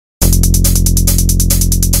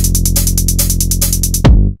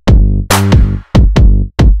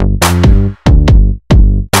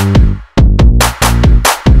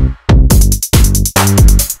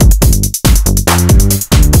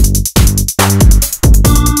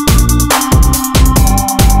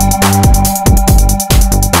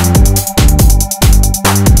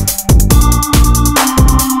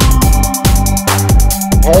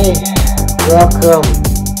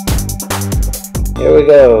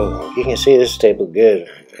So you can see this table good.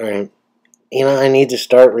 You know, I need to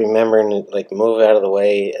start remembering to like move out of the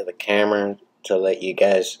way of the camera to let you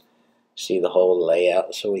guys see the whole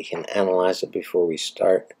layout so we can analyze it before we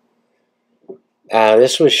start.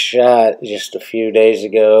 This was shot just a few days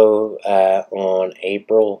ago on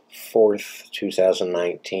April 4th,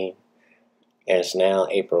 2019. And it's now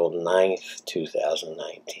April 9th,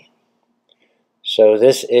 2019. So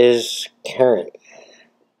this is current.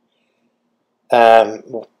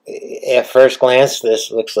 At first glance,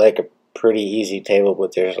 this looks like a pretty easy table,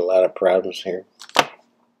 but there's a lot of problems here.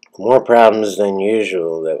 More problems than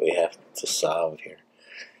usual that we have to solve here.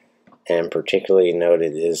 And particularly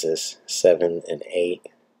noted is this 7 and 8.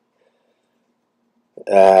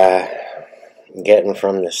 Getting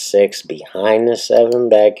from the 6 behind the 7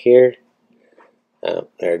 back here.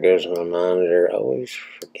 There goes my monitor. Always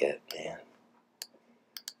forget, man.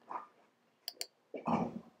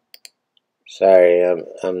 Sorry,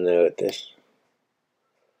 I'm new at this.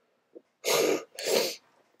 I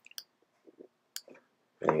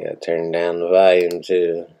gotta turn down the volume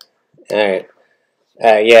too. Alright.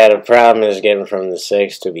 Yeah, the problem is getting from the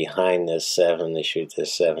 6 to behind this 7 to shoot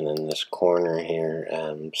this 7 in this corner here.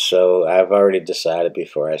 So I've already decided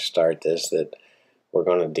before I start this that we're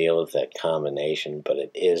going to deal with that combination, but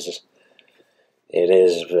it is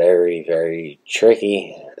very, very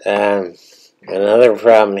tricky. Another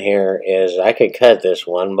problem here is I could cut this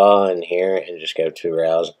one ball in here and just go 2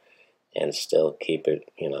 rails and still keep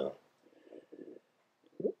it, you know,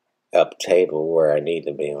 up table where I need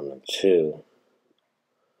to be on the 2.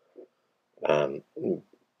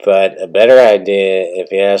 But a better idea,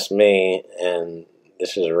 if you ask me, and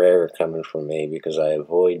this is rare coming from me because I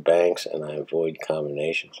avoid banks and I avoid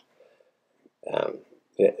combinations, a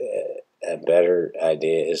better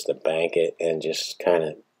idea is to bank it and just kind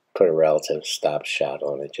of put a relative stop shot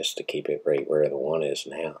on it just to keep it right where the 1 is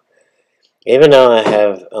now. Even though I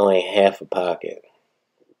have only half a pocket,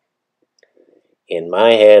 in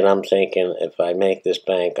my head I'm thinking if I make this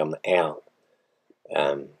bank, I'm out.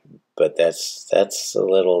 But that's a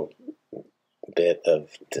little bit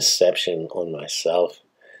of deception on myself.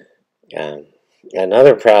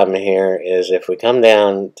 Another problem here is if we come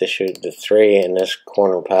down to shoot the 3 in this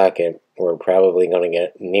corner pocket, we're probably going to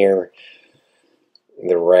get near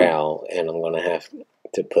the rail, and I'm going to have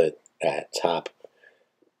to put that top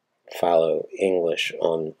follow English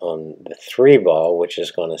on the 3 ball, which is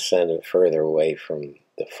going to send it further away from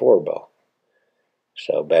the 4 ball.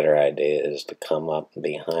 So a better idea is to come up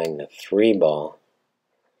behind the 3 ball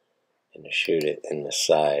and to shoot it in the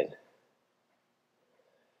side.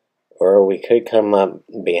 Or we could come up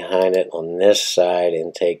behind it on this side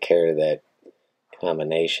and take care of that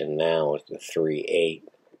combination now with the 3-8.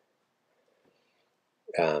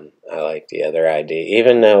 I like the other idea.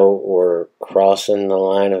 Even though we're crossing the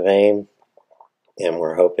line of aim and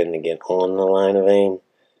we're hoping to get on the line of aim,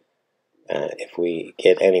 if we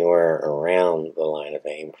get anywhere around the line of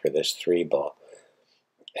aim for this 3 ball,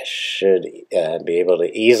 I should be able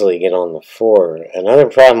to easily get on the 4. Another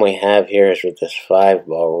problem we have here is with this 5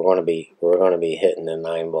 ball, we're going to be hitting the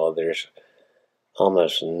 9 ball. There's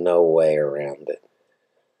almost no way around it.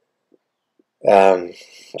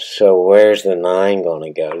 So where's the 9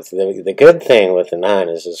 going to go? The good thing with the 9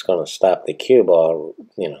 is it's going to stop the cue ball,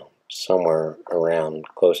 you know, somewhere around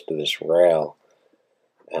close to this rail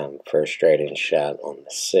for a straight-in shot on the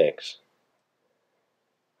 6.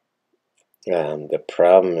 The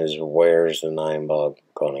problem is where's the 9 ball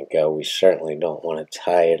going to go? We certainly don't want to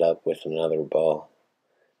tie it up with another ball.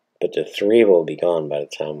 But the 3 will be gone by the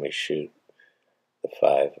time we shoot the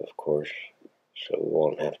 5, of course. So we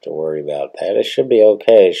won't have to worry about that. It should be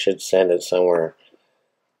okay. It should send it somewhere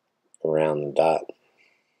around the dot.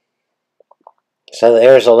 So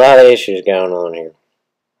there's a lot of issues going on here.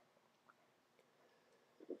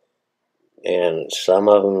 And some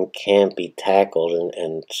of them can't be tackled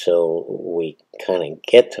until we kind of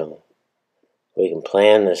get to them. We can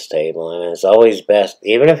plan this table, and it's always best,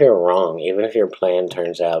 even if you're wrong, even if your plan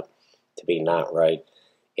turns out to be not right,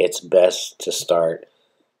 it's best to start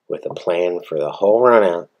with a plan for the whole run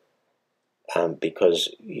out, because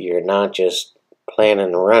you're not just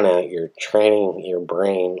planning the run out, you're training your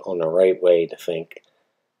brain on the right way to think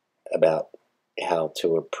about how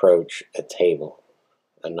to approach a table,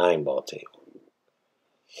 a 9-ball table.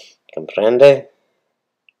 Comprende?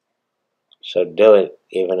 So do it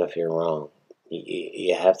even if you're wrong.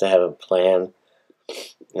 You have to have a plan,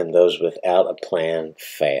 and those without a plan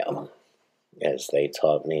fail, as they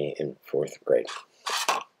taught me in 4th grade.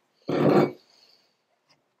 I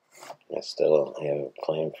still don't have a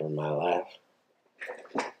plan for my life.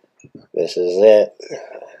 This is it.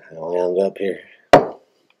 I wound up here.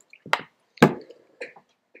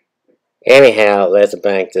 Anyhow, let's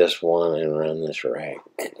bank this one and run this rack.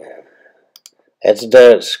 Let's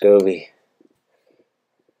do it, Scooby.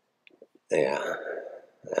 Yeah.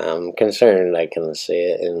 I'm concerned I can see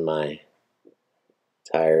it in my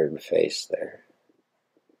tired face there.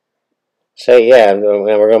 So yeah,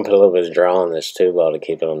 we're going to put a little bit of draw on this 2-ball to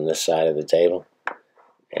keep it on this side of the table.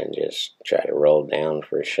 And just try to roll down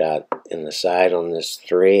for a shot in the side on this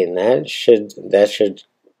 3. And that should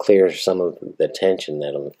clear some of the tension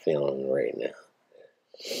that I'm feeling right now.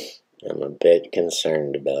 I'm a bit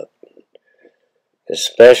concerned about,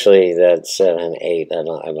 especially that 7-8.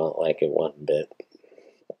 I don't like it one bit.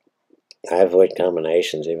 I avoid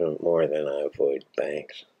combinations even more than I avoid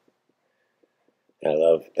banks. I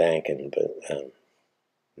love banking, but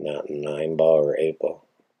not 9-ball or 8-ball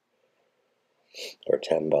or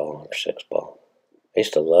 10-ball or 6-ball. I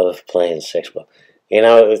used to love playing 6-ball. You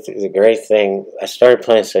know, it was the great thing. I started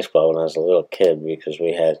playing 6-ball when I was a little kid because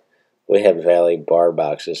we had Valley bar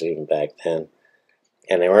boxes even back then,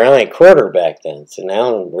 and they were only a quarter back then. So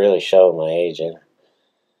now I'm really showing my age.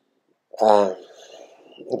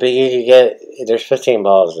 But you get there's 15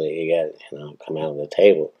 balls that you get come out of the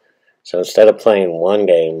table. So instead of playing one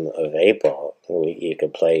game of 8-ball, you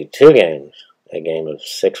could play 2 games: a game of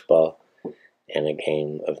 6-ball and a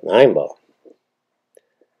game of 9-ball.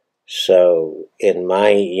 So, in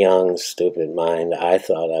my young, stupid mind, I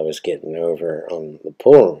thought I was getting over on the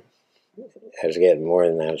pool room. I was getting more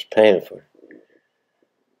than I was paying for.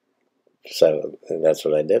 So, that's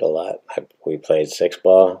what I did a lot. We played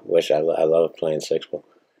 6-ball, which I love playing 6-ball,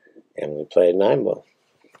 and we played 9-ball.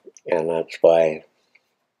 And that's why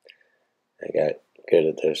I got good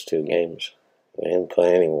at those 2 games. I didn't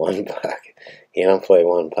play any one pocket. You don't play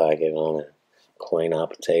one pocket on a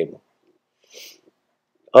coin-op table.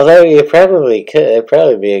 Although you probably could, it'd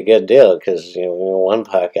probably be a good deal because one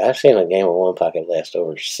pocket. I've seen a game of one pocket last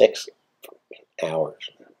over 6 hours.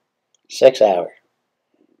 6 hours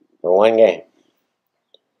for one game.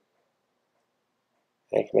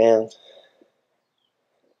 Like, man,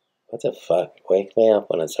 what the fuck? Wake me up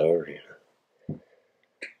when it's over.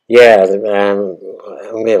 Yeah,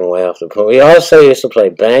 I'm getting way off the point. We also used to play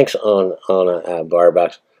banks on a bar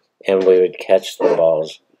box, and we would catch the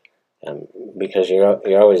balls. Because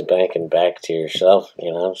you're always banking back to yourself,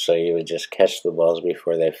 so you would just catch the balls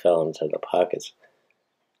before they fell into the pockets.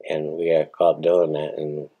 And we got caught doing that,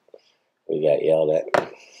 and we got yelled at.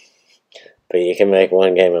 But you can make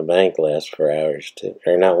one game of bank last for hours, too.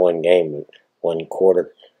 Or not one game, but one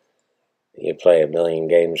quarter. You play 1,000,000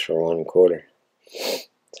 games for one quarter.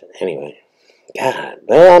 So anyway, God,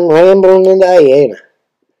 well, I'm rambling today, ain't I?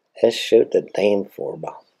 Let's shoot the damn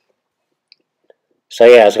 4-ball. So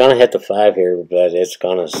yeah, it's going to hit the 5 here, but it's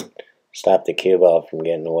going to stop the cue ball from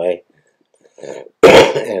getting away. And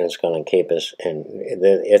it's going to keep us, and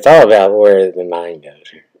it's all about where the 9 goes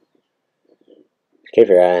here. Keep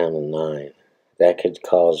your eye on the 9. That could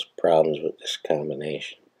cause problems with this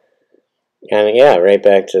combination. And yeah, right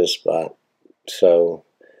back to the spot. So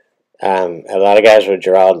a lot of guys would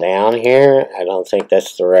draw down here. I don't think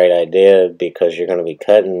that's the right idea because you're going to be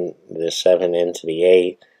cutting the 7 into the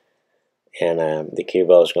 8. And the cue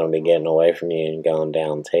ball is going to be getting away from you and going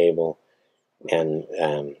down table. And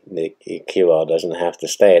the cue ball doesn't have to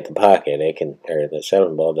stay at the pocket. Or the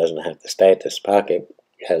 7-ball doesn't have to stay at this pocket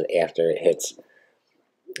after it hits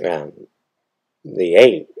the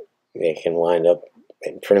 8. It can wind up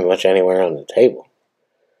pretty much anywhere on the table,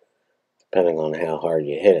 depending on how hard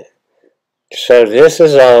you hit it. So this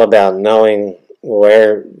is all about knowing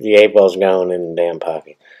where the 8-ball's going in the damn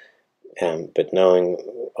pocket, but knowing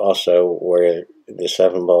also where the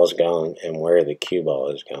 7-ball's going and where the cue ball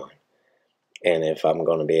is going, and if I'm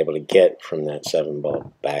going to be able to get from that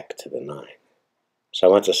 7-ball back to the 9. So I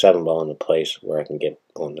want the 7-ball in a place where I can get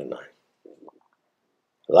on the 9.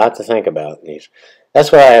 A lot to think about in these.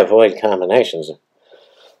 That's why I avoid combinations.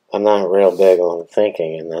 I'm not real big on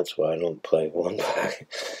thinking, and that's why I don't play one pocket.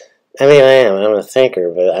 I mean, I am. I'm a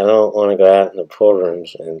thinker, but I don't want to go out in the pool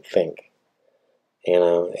rooms and think.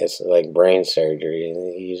 It's like brain surgery.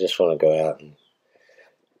 You just want to go out and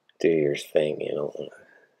do your thing. You don't want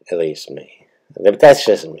to, at least me. But that's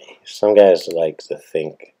just me. Some guys like to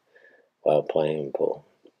think while playing pool.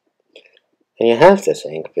 And you have to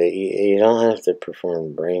think, but you don't have to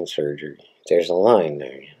perform brain surgery. There's a line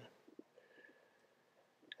there.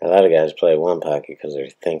 A lot of guys play one pocket because they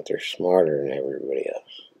think they're smarter than everybody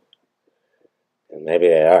else. And maybe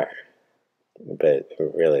they are. But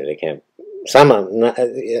really, they can't. Some of them,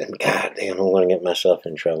 God damn, I'm going to get myself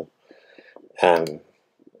in trouble. A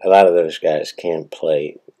lot of those guys can't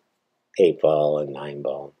play 8-ball and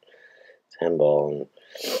 9-ball, 10-ball.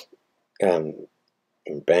 And,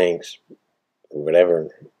 and banks, whatever.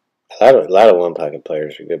 A lot of one pocket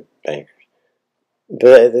players are good bankers.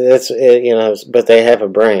 But but they have a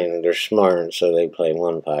brain. They're smart, so they play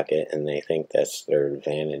one pocket, and they think that's their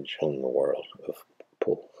advantage on the world of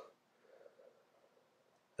pool.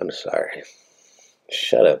 I'm sorry.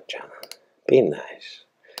 Shut up, John. Be nice.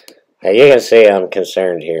 You can see I'm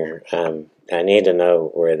concerned here. I need to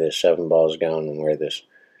know where this 7 ball's going and where this.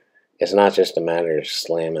 It's not just a matter of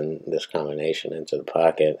slamming this combination into the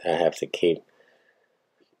pocket. I have to keep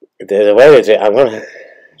the way that I want to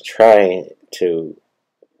try to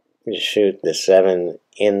shoot the 7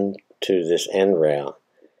 into this end rail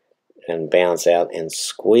and bounce out and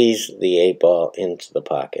squeeze the 8 ball into the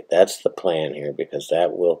pocket. That's the plan here, because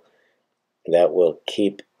that will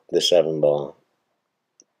keep the 7 ball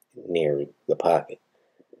near the pocket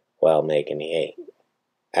while making the 8.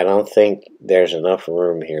 I don't think there's enough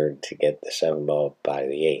room here to get the 7 ball by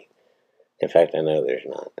the 8. In fact, I know there's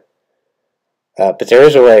not. But there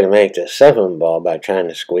is a way to make the 7 ball by trying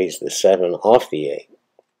to squeeze the 7 off the 8.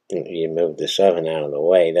 You move the 7 out of the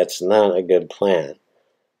way. That's not a good plan,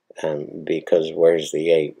 because where's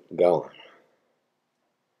the 8 going?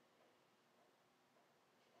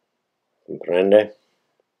 Brenda?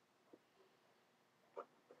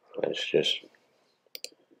 Let's just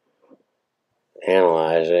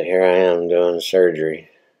analyze it. Here I am doing surgery.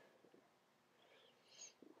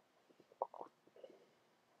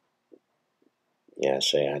 Yeah,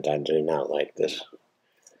 see, I do not like this.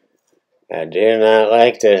 I do not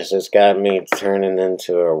like this. It's got me turning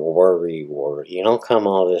into a worry ward. You don't come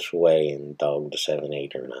all this way and dog the 7,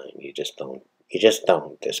 8, or 9. You just don't. You just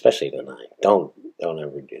don't, especially the 9. Don't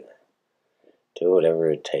ever do that. Do whatever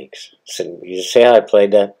it takes. So you see how I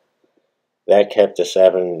played that? That kept the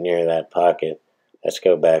 7 near that pocket. Let's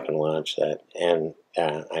go back and watch that. And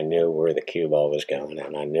I knew where the cue ball was going,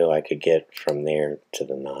 and I knew I could get from there to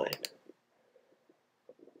the 9.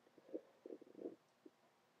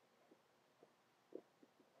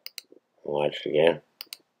 Watch it again.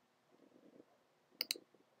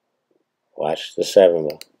 Watch the 7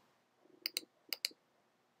 ball.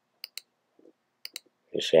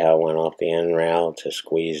 You see how it went off the end rail to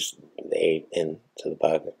squeeze the 8 into the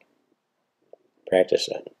pocket? Practice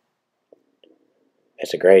that.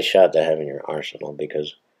 It's a great shot to have in your arsenal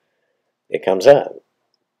because it comes up.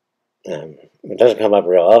 It doesn't come up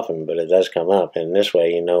real often, but it does come up. And this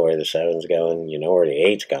way you know where the 7's going, you know where the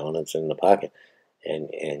 8's going, it's in the pocket. And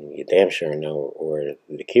you damn sure know where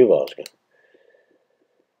the cue ball's going.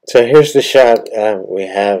 So here's the shot we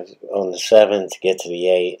have on the 7 to get to the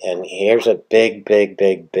 8. And here's a big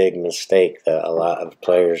mistake that a lot of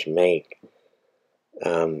players make.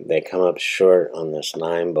 They come up short on this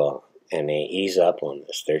 9 ball, and they ease up on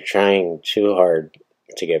this. They're trying too hard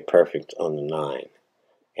to get perfect on the 9,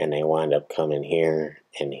 and they wind up coming here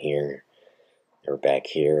and here, or back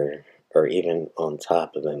here, or even on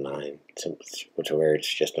top of the 9, to where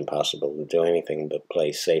it's just impossible to do anything but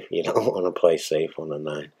play safe. You don't want to play safe on the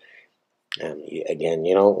 9. Again,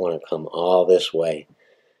 you don't want to come all this way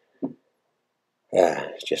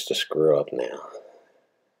just to screw up now.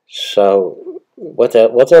 So what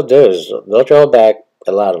they'll do is they'll draw back.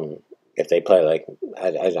 A lot of them, if they play like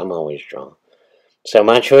I'm always drawing. So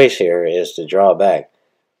my choice here is to draw back.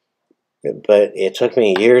 But it took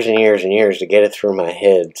me years and years and years to get it through my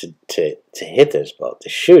head to hit this ball, to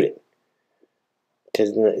shoot it,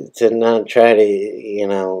 to not try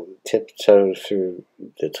to tiptoe through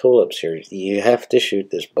the tulips here. You have to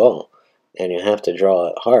shoot this ball, and you have to draw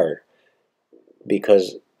it hard,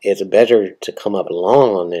 because it's better to come up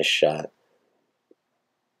long on this shot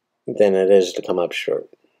than it is to come up short.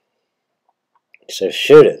 So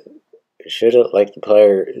shoot it. Shoot it like the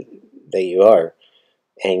player that you are,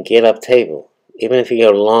 and get up table. Even if you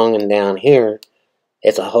go long and down here,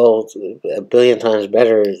 it's a billion times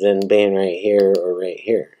better than being right here or right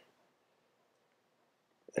here.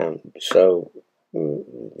 So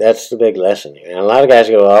that's the big lesson here. And a lot of guys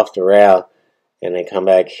go off the rail, and they come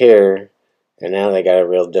back here, and now they got a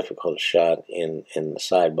real difficult shot in the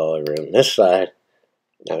side baller room. This side,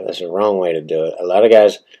 now that's the wrong way to do it. A lot of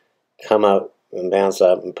guys come up and bounce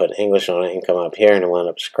up and put English on it and come up here and wind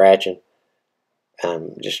up scratching.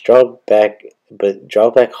 Just draw back, but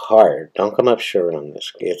draw back hard. Don't come up short on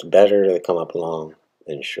this. It's better to come up long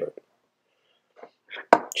than short.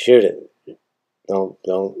 Shoot it. Don't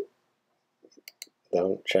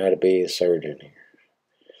try to be a surgeon here.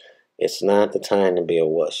 It's not the time to be a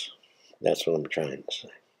wuss. That's what I'm trying to say.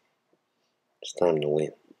 It's time to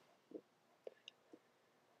win.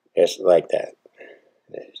 Just like that.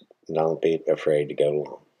 Don't be afraid to go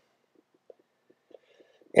long.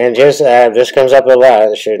 And just this comes up a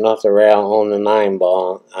lot, shooting off the rail on the 9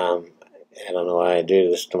 ball. I don't know why I do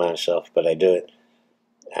this to myself, but I do it.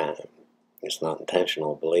 Uh, it's not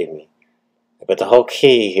intentional, believe me. But the whole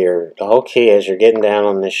key here, the whole key as you're getting down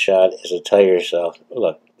on this shot is to tell yourself,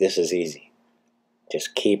 look, this is easy.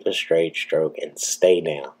 Just keep a straight stroke and stay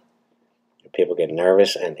down. People get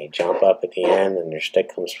nervous and they jump up at the end and their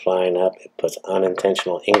stick comes flying up. It puts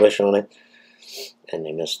unintentional English on it and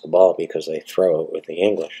they miss the ball because they throw it with the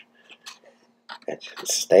English.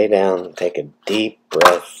 Stay down, take a deep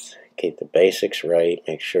breath, keep the basics right,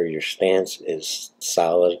 make sure your stance is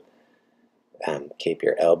solid, keep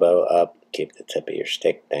your elbow up, keep the tip of your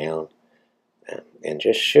stick down, and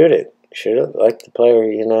just shoot it. Shoot it like the player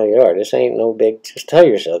you know you are. This ain't no big, just tell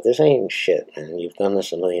yourself, this ain't shit, man. You've done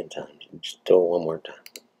this a million times. Just do it one more time.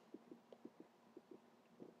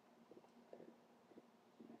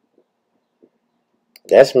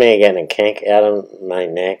 That's me getting a kink out of my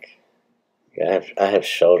neck. I have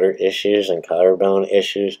shoulder issues and collarbone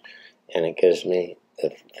issues, and it gives me a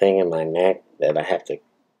thing in my neck that I have to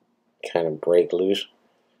kind of break loose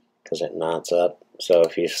because it knots up. So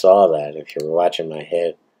if you saw that, if you were watching my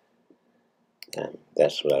head,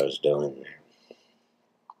 that's what I was doing there.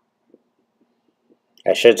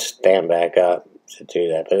 I should stand back up to do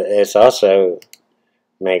that, but it's also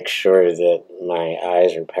make sure that my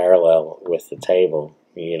eyes are parallel with the table.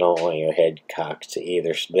 You don't want your head cocked to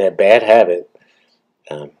either. Bad habit.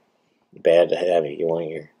 Bad habit. You want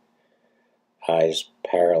your eyes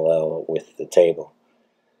parallel with the table.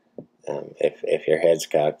 If your head's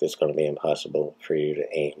cocked, it's going to be impossible for you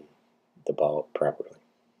to aim the ball properly.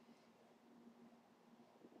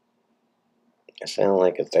 I sound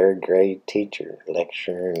like a third grade teacher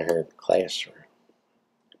lecturing in her classroom.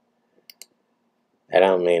 I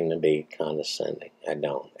don't mean to be condescending. I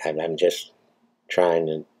don't. I'm just trying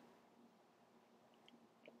to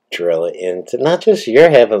drill it into not just your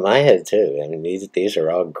head, but my head too. I mean, these are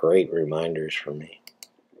all great reminders for me.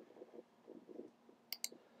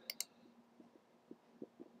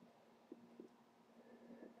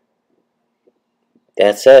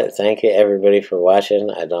 That's it. Thank you everybody for watching.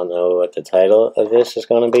 I don't know what the title of this is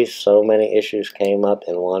going to be. So many issues came up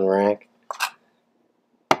in one rack.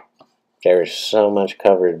 There's so much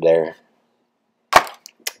covered there.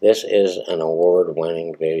 This is an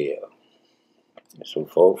award-winning video. So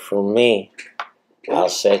vote for me. I'll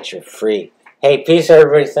set you free. Hey, peace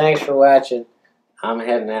everybody. Thanks for watching. I'm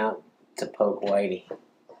heading out to poke Whitey.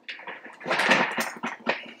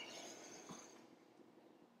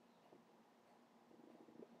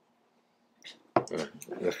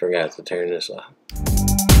 I forgot to turn this off.